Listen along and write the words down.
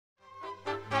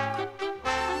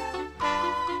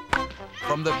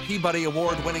From the Peabody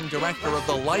Award-winning director of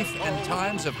The Life and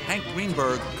Times of Hank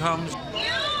Greenberg comes... Yoo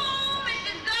Hoo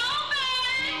Mrs.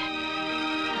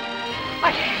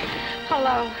 Goldberg!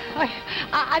 Hello.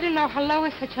 I don't know. Hello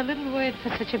is such a little word for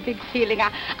such a big feeling.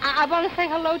 I want to say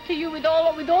hello to you with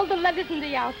all the letters in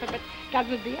the alphabet. That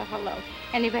would be a hello.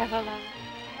 Anyway, hello.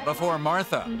 Before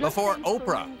Martha, before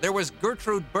Oprah, there was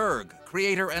Gertrude Berg,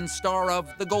 creator and star of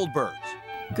The Goldbergs.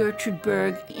 Gertrude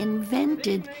Berg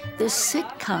invented the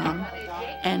sitcom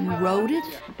and wrote it.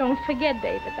 Don't forget,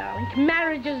 David, darling,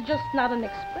 marriage is just not an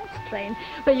express train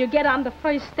where you get on the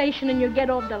first station and you get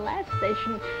off the last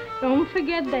station. Don't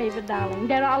forget, David, darling,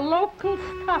 there are local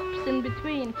stops in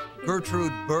between.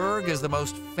 Gertrude Berg is the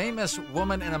most famous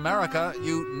woman in America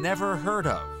you never heard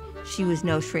of. She was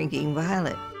no shrinking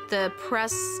violet. The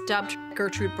press dubbed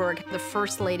Gertrude Berg the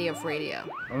first lady of radio.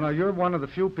 Well, now, you're one of the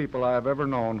few people I have ever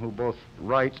known who both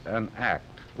write and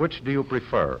act. Which do you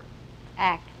prefer?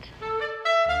 Act.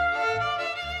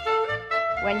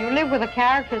 When you live with a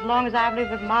character, as long as I've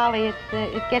lived with Molly,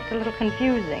 it gets a little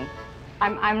confusing.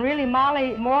 I'm really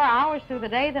Molly more hours through the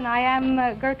day than I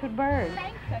am Gertrude Berg.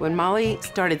 When Molly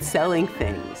started selling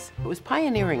things, it was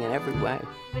pioneering in every way.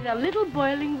 With a little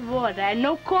boiling water and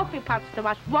no coffee pots to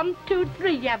wash. 1, 2,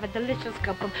 3, you have a delicious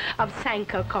cup of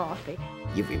Sanko coffee.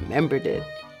 You remembered it,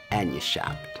 and you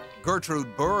shopped.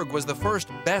 Gertrude Berg was the first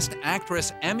Best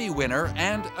Actress Emmy winner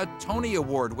and a Tony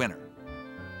Award winner.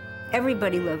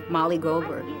 Everybody loved Molly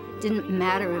Goldberg. It didn't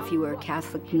matter if you were a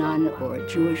Catholic nun or a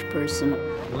Jewish person.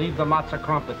 Leave the matzah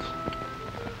crumpets.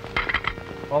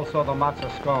 Also the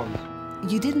matzah scones.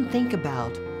 You didn't think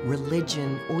about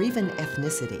religion or even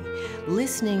ethnicity.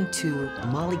 Listening to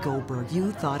Molly Goldberg,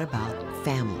 you thought about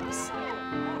families.